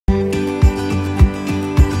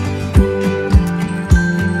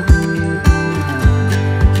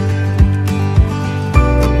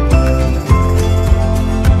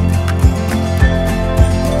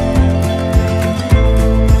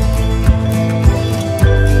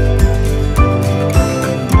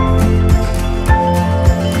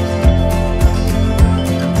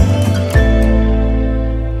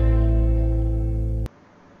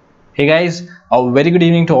Hey guys, a very good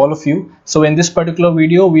evening to all of you. So in this particular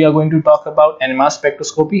video, we are going to talk about NMR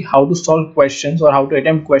spectroscopy, how to solve questions or how to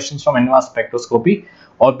attempt questions from NMR spectroscopy,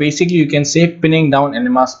 or basically you can say pinning down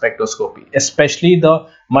NMR spectroscopy, especially the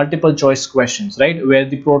multiple choice questions, right, where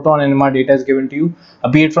the proton NMR data is given to you,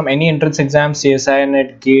 be it from any entrance exam, CSI,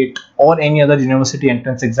 NET, GATE, or any other university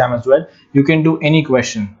entrance exam as well. You can do any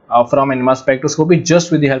question from NMR spectroscopy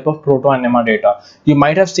just with the help of proton NMR data. You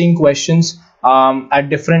might have seen questions at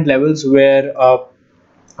different levels where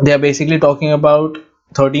they are basically talking about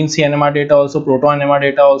 13C NMR data, also proton NMR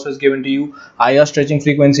data also is given to you, IR stretching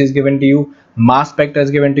frequency is given to you, mass spectra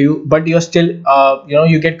is given to you, but you're still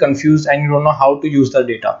you get confused and you don't know how to use the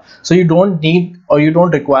data. So you don't need or you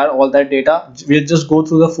don't require all that data. We'll just go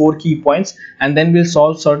through the 4 key points and then we'll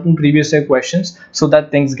solve certain previous year questions so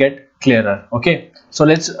that things get clearer. Okay, so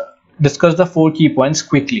let's discuss the 4 key points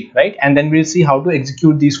quickly, right, and then we'll see how to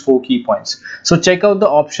execute these 4 key points. So check out the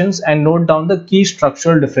options and note down the key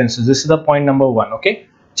structural differences. This is the point number 1. Okay,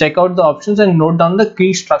 check out the options and note down the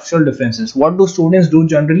key structural differences. What do students do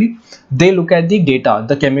generally? They look at the data,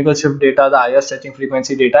 the chemical shift data, the IR stretching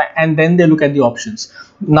frequency data, and then they look at the options.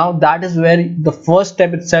 Now that is where the first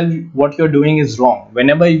step itself, what you're doing is wrong.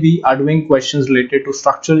 Whenever we are doing questions related to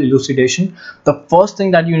structural elucidation, the first thing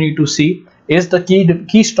that you need to see is the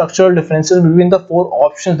key structural differences between the 4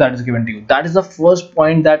 options that is given to you. That is the first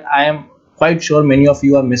point that I am quite sure many of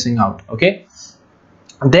you are missing out. Okay,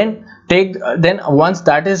 then once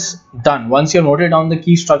that is done, once you have noted down the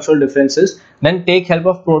key structural differences, then take help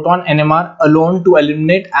of proton NMR alone to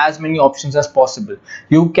eliminate as many options as possible.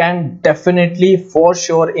 You can definitely, for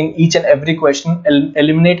sure, in each and every question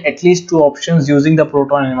eliminate at least 2 options using the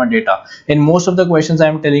proton NMR data. In most of the questions I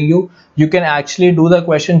am telling you, you can actually do the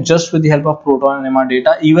question just with the help of proton NMR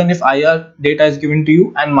data, even if IR data is given to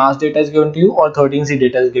you and mass data is given to you or 13C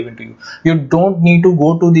data is given to you. You don't need to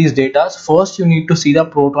go to these data. First you need to see the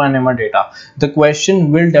proton NMR data. The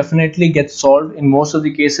question will definitely get solved in most of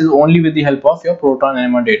the cases only with the help of your proton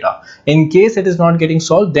NMR data. In case it is not getting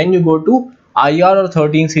solved, then you go to IR or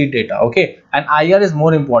 13C data. Okay, and IR is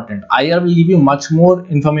more important. IR will give you much more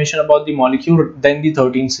information about the molecule than the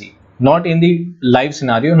 13C. Not in the live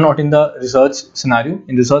scenario, not in the research scenario.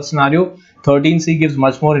 In research scenario, 13C gives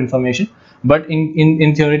much more information, but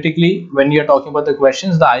in theoretically, when you are talking about the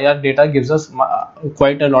questions, the IR data gives us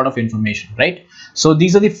quite a lot of information, right? So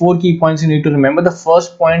these are the 4 key points you need to remember. The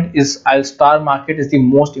first point is, I'll star mark it, is the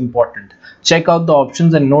most important. Check out the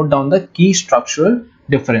options and note down the key structural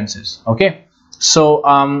differences. Okay, so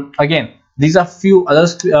again, these are few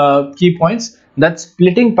other key points. That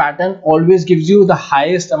splitting pattern always gives you the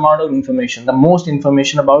highest amount of information, the most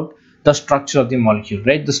information about the structure of the molecule,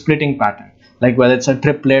 right? The splitting pattern, like whether it's a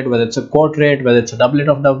triplet, whether it's a quartet, whether it's a doublet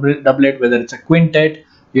of doublet, whether it's a quintet,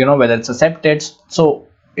 whether it's a septet. So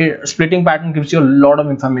splitting pattern gives you a lot of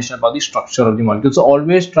information about the structure of the molecule. So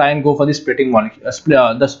always try and go for the splitting molecule,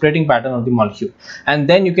 the splitting pattern of the molecule, and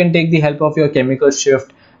then you can take the help of your chemical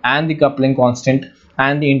shift and the coupling constant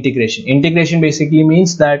and the integration. Integration basically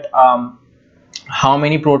means that how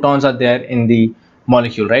many protons are there in the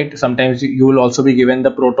molecule, right? Sometimes you will also be given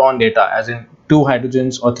the proton data, as in 2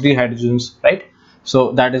 hydrogens or 3 hydrogens, right?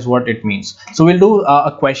 So that is what it means. So we'll do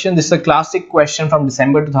a question. This is a classic question from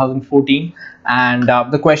December 2014, and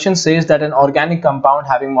the question says that an organic compound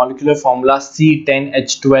having molecular formula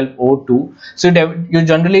C10H12O2. So you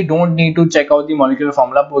generally don't need to check out the molecular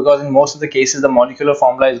formula, because in most of the cases the molecular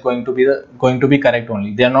formula is going to be correct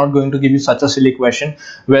only. They are not going to give you such a silly question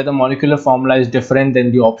where the molecular formula is different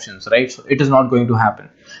than the options, right? So it is not going to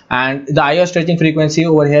happen. And the IR stretching frequency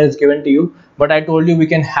over here is given to you, but I told you we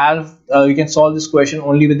can solve this question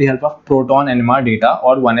only with the help of proton NMR data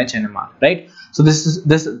or 1H NMR, right? So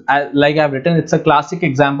this like I've written, it's a classic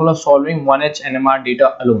example of solving 1H NMR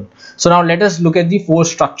data alone. So now let us look at the 4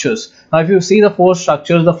 structures. Now if you see the 4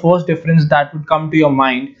 structures, the first difference that would come to your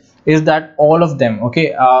mind is that all of them,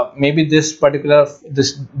 okay, maybe this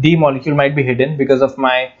D molecule might be hidden because of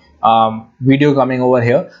my video coming over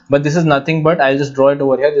here, but this is nothing but, I'll just draw it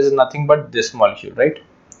over here, this is nothing but this molecule, right?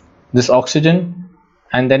 This oxygen,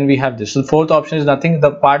 and then we have this. So 4th option is nothing,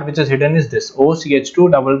 the part which is hidden is this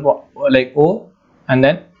OCH2 double bond, like O, and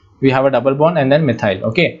then we have a double bond and then methyl.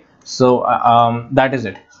 Okay, so that is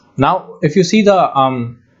it. Now if you see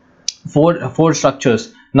the four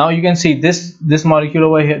structures, now you can see this molecule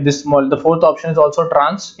over here, the 4th option is also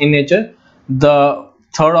trans in nature, the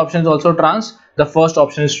 3rd option is also trans, the 1st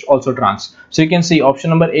option is also trans. So you can see option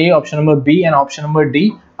number A, option number B, and option number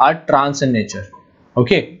D are trans in nature.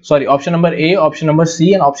 Okay, sorry, option number A, option number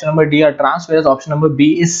C, and option number D are trans, whereas option number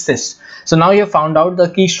B is cis. So now you have found out the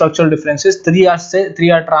key structural differences. 3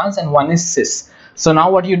 are trans and 1 is cis. So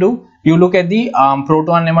now what you do, you look at the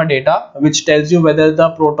proton NMR data, which tells you whether the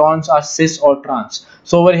protons are cis or trans.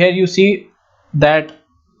 So over here you see that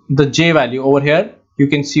the J value over here, you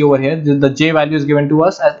can see over here the J value is given to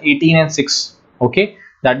us as 18 and 6. Okay,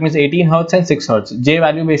 that means 18 Hertz and 6 Hertz. J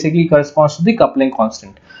value basically corresponds to the coupling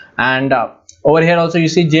constant, and over here also you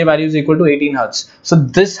see J value is equal to 18 Hertz. So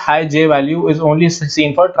this high J value is only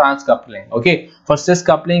seen for trans coupling. Okay, for cis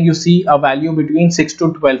coupling you see a value between 6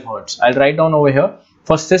 to 12 Hertz. I'll write down over here.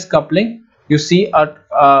 For cis coupling you see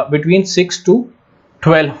a between 6 to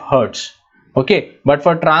 12 Hertz. Okay, but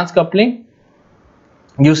for trans coupling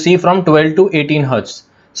you see from 12 to 18 Hertz.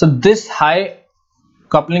 So this high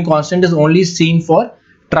coupling constant is only seen for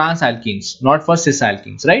trans alkenes, not for cis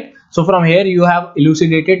alkenes, right? So from here you have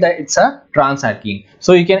elucidated that it's a trans alkene.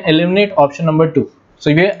 So you can eliminate option number 2.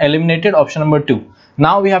 So we have eliminated option number 2.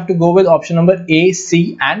 Now we have to go with option number A,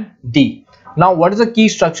 C and D. Now what is the key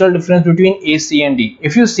structural difference between A, C and D?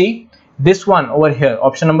 If you see this one over here,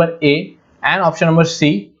 option number A and option number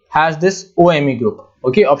C has this OMe group.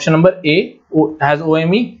 Okay, option number A has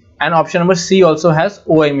OMe and option number C also has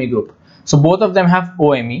OMe group. So both of them have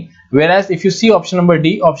OMe, whereas if you see option number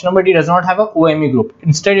D does not have a OMe group.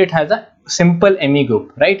 Instead it has a simple Me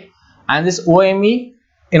group, right? And this OMe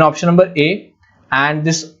in option number A and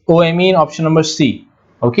this OMe in option number C,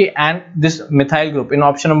 okay, and this methyl group in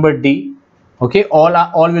option number D, okay, all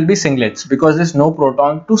will be singlets because there's no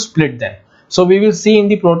proton to split them. So we will see in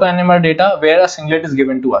the proton NMR data where a singlet is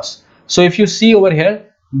given to us. So if you see over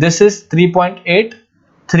here, this is 3.8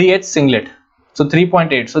 3H singlet. So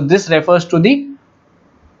 3.8. So this refers to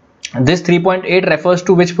this 3.8 refers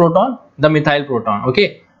to which proton? The methyl proton.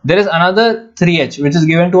 Okay. There is another 3H which is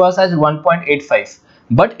given to us as 1.85,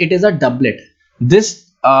 but it is a doublet.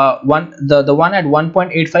 This the one at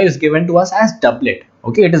 1.85 is given to us as doublet.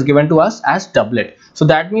 Okay, it is given to us as doublet. So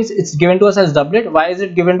that means it's given to us as doublet. Why is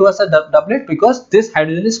it given to us as doublet? Because this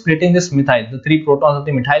hydrogen is splitting this methyl, the 3 protons of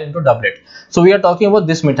the methyl, into doublet. So we are talking about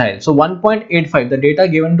this methyl. So 1.85, the data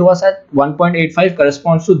given to us at 1.85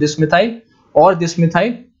 corresponds to this methyl or this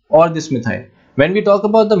methyl or this methyl. When we talk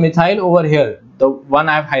about the methyl over here, the one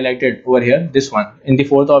I have highlighted over here, this one in the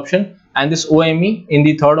 4th option, and this OMe in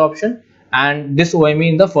the 3rd option, and this OMe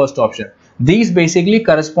in the 1st option, these basically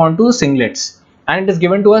correspond to singlets, and it is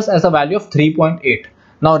given to us as a value of 3.8.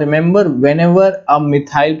 Now remember, whenever a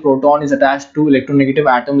methyl proton is attached to electronegative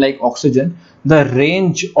atom like oxygen, the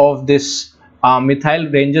range of this methyl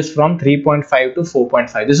ranges from 3.5 to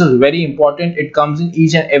 4.5. This is very important. It comes in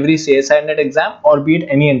each and every CSI net exam or be it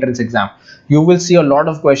any entrance exam. You will see a lot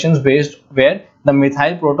of questions based where the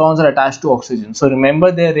methyl protons are attached to oxygen. So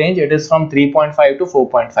remember their range, it is from 3.5 to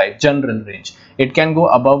 4.5, general range. It can go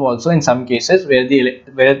above also in some cases where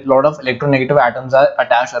a lot of electronegative atoms are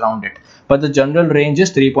attached around it. But the general range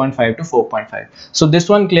is 3.5 to 4.5. So this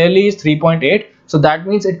one clearly is 3.8. So that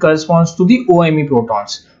means it corresponds to the OMe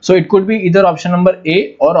protons. So it could be either option number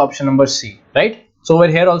A or option number C, right? So over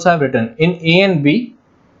here also I have written in A and B.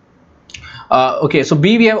 Okay, so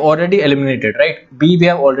B we have already eliminated, right? B we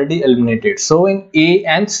have already eliminated. So in A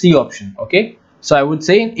and C option, okay. So I would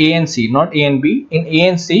say in A and C, not A and B. In A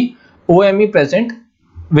and C, OMe present,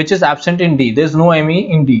 which is absent in D. There is no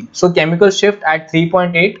Me in D. So chemical shift at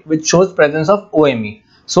 3.8, which shows presence of OMe.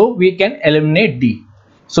 So we can eliminate D.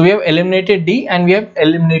 So we have eliminated D and we have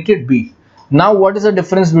eliminated B. Now what is the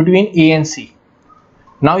difference between A and C?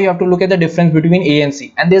 Now you have to look at the difference between A and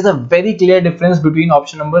C, and there is a very clear difference between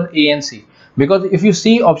option number A and C. Because if you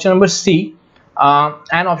see option number C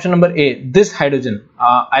and option number A, this hydrogen,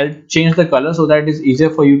 I'll change the color so that it is easier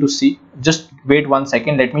for you to see. Just wait 1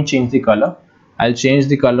 second, let me change the color. I'll change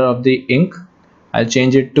the color of the ink. I'll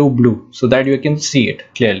change it to blue so that you can see it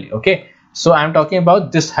clearly. Okay, so I'm talking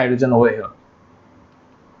about this hydrogen over here.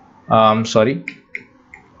 Sorry,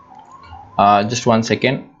 just 1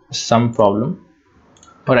 second, some problem.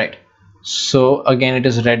 All right, so again it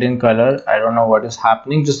is red in color. I don't know what is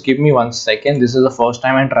happening. Just give me 1 second. This is the first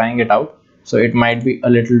time I'm trying it out, so it might be a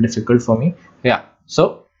little difficult for me. Yeah,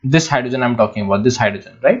 so this hydrogen I'm talking about, this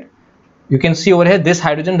hydrogen, right? You can see over here this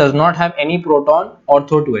hydrogen does not have any proton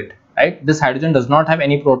ortho to it, right? This hydrogen does not have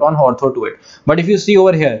any proton ortho to it. But if you see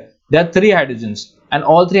over here, there are 3 hydrogens and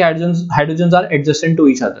all 3 hydrogens are adjacent to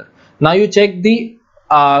each other. Now you check the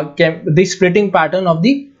splitting pattern of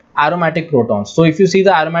the aromatic protons. So if you see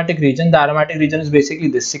the aromatic region is basically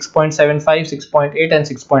this 6.75, 6.8 and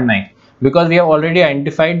 6.9, because we have already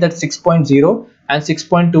identified that 6.0 and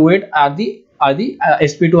 6.28 are the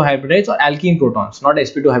sp2 hybridides or alkene protons, not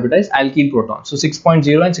sp2 hybridides, alkene protons. So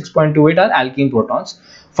 6.0 and 6.28 are alkene protons.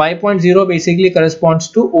 5.0 basically corresponds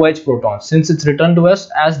to OH protons, since it's written to us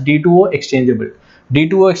as D2O exchangeable.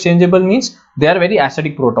 D2O exchangeable means they are very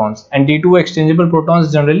acidic protons, and D2O exchangeable protons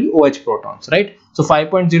is generally OH protons, right? So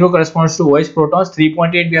 5.0 corresponds to OH protons,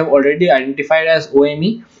 3.8 we have already identified as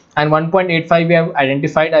OMe, and 1.85 we have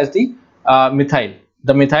identified as the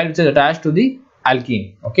methyl which is attached to the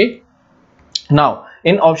alkene. Okay, now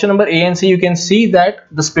in option number A and C, you can see that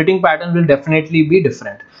the splitting pattern will definitely be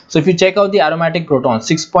different. So if you check out the aromatic proton,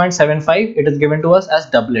 6.75, it is given to us as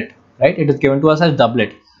doublet, right? It is given to us as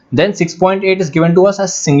doublet. Then 6.8 is given to us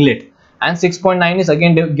as singlet, and 6.9 is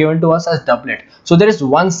again given to us as doublet. So there is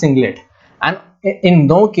one singlet, and in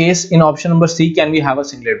no case in option number C can we have a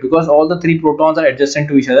singlet, because all the three protons are adjacent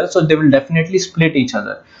to each other, so they will definitely split each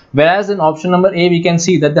other. Whereas in option number A, we can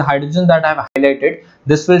see that the hydrogen that I have highlighted,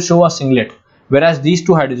 this will show a singlet, whereas these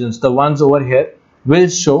two hydrogens, the ones over here, will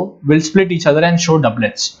split each other and show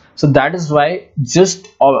doublets. So that is why just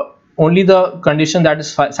only the condition that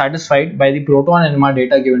is satisfied by the proton NMR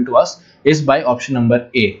data given to us is by option number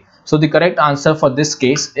A. So the correct answer for this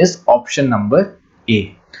case is option number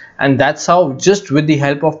A. And that's how, just with the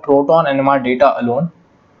help of proton NMR data alone,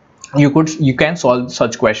 you can solve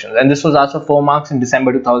such questions. And this was asked for 4 marks in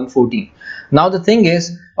December 2014. Now the thing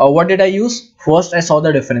is, what did I use? First, I saw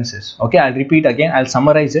the differences. Okay, I'll repeat again, I'll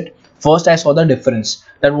summarize it. First, I saw the difference,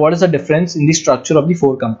 that what is the difference in the structure of the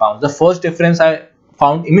 4 compounds. The first difference I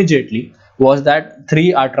found immediately was that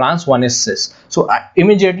 3 are trans, 1 is cis. So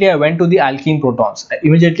immediately I went to the alkene protons.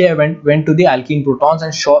 Immediately I went to the alkene protons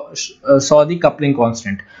and saw the coupling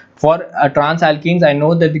constant. For trans alkenes, I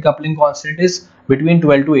know that the coupling constant is between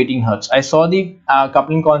 12 to 18 hertz. I saw the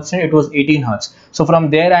coupling constant, it was 18 hertz. So from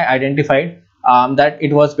there I identified that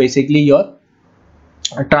it was basically your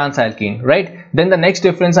trans alkene, right? Then the next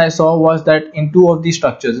difference I saw was that in 2 of these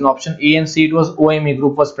structures, in option A and C, it was OMe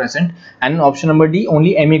group was present, and in option number D,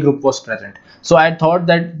 only Me group was present. So I thought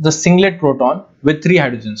that the singlet proton with 3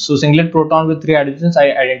 hydrogens, so singlet proton with 3 hydrogens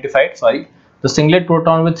I identified, the singlet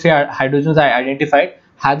proton with 3 hydrogens I identified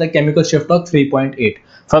had the chemical shift of 3.8.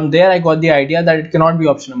 From there I got the idea that it cannot be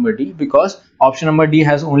option number D, because option number D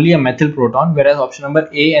has only a methyl proton, whereas option number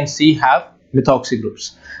A and C have methoxy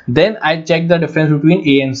groups. Then I checked the difference between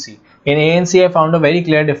A and C. In A and C, I found a very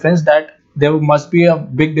clear difference, that there must be a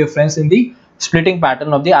big difference in the splitting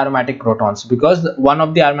pattern of the aromatic protons, because one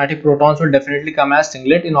of the aromatic protons will definitely come as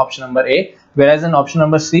singlet in option number A, whereas in option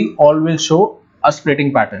number C, all will show a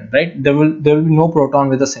splitting pattern, right? There will be no proton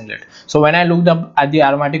with a singlet. So when I looked up at the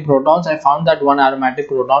aromatic protons, I found that one aromatic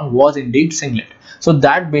proton was indeed singlet. So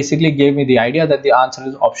that basically gave me the idea that the answer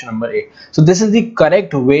is option number A. So this is the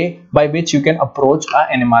correct way by which you can approach a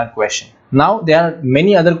NMR question. Now there are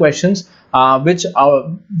many other questions which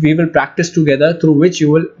we will practice together, through which you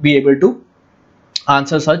will be able to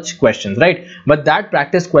answer such questions, right? But that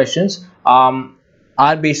practice questions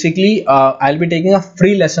are basically I'll be taking a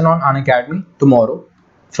free lesson on Unacademy tomorrow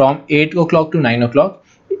from 8 o'clock to 9 o'clock,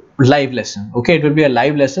 live lesson. Okay, it will be a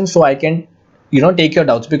live lesson, so I can take your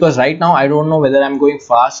doubts, because right now I don't know whether I'm going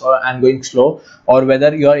fast or I'm going slow, or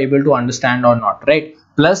whether you are able to understand or not, right?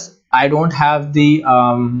 Plus I don't have the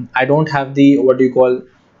what do you call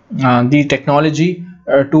the technology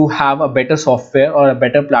to have a better software or a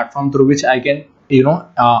better platform through which I can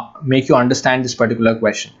make you understand this particular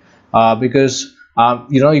question, because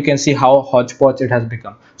you can see how hodgepodge it has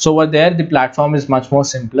become. So over there the platform is much more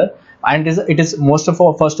simpler, and it is first of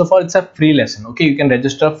all it's a free lesson. Okay, you can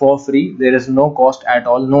register for free. There is no cost at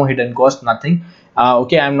all, no hidden cost, nothing.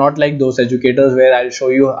 Okay, I'm not like those educators where I'll show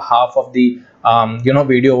you half of the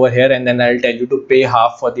video over here, and then I'll tell you to pay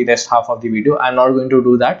half for the rest half of the video. I'm not going to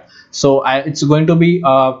do that. So it's going to be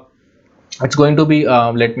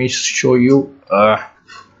let me show you.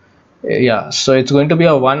 Yeah, so it's going to be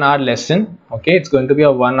a 1 hour lesson. Okay, it's going to be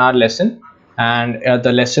a 1 hour lesson, and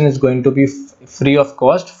the lesson is going to be free of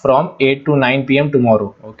cost from 8 to 9 p.m.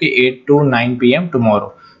 tomorrow. Okay, 8 to 9 p.m.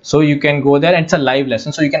 tomorrow. So you can go there, and it's a live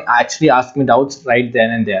lesson, so you can actually ask me doubts right then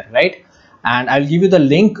and there, right? And I'll give you the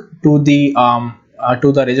link to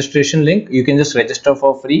the registration link. You can just register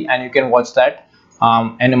for free, and you can watch that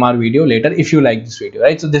NMR video later if you like this video,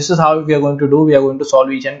 right? So this is how we are going to do. We are going to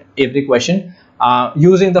solve each and every question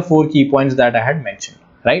using the 4 key points that I had mentioned,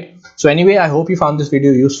 right? So anyway, I hope you found this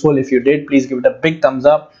video useful. If you did, please give it a big thumbs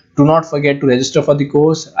up. Do not forget to register for the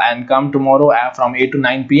course and come tomorrow from 8 to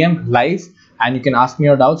 9 p.m. live, and you can ask me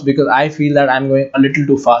your doubts, because I feel that I'm going a little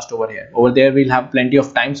too fast over here. Over there we'll have plenty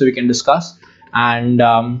of time so we can discuss. And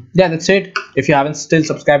yeah, that's it. If you haven't still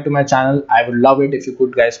subscribed to my channel, I would love it if you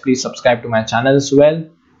could, guys. Please subscribe to my channel as well.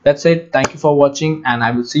 That's it. Thank you for watching, and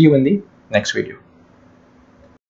I will see you in the next video.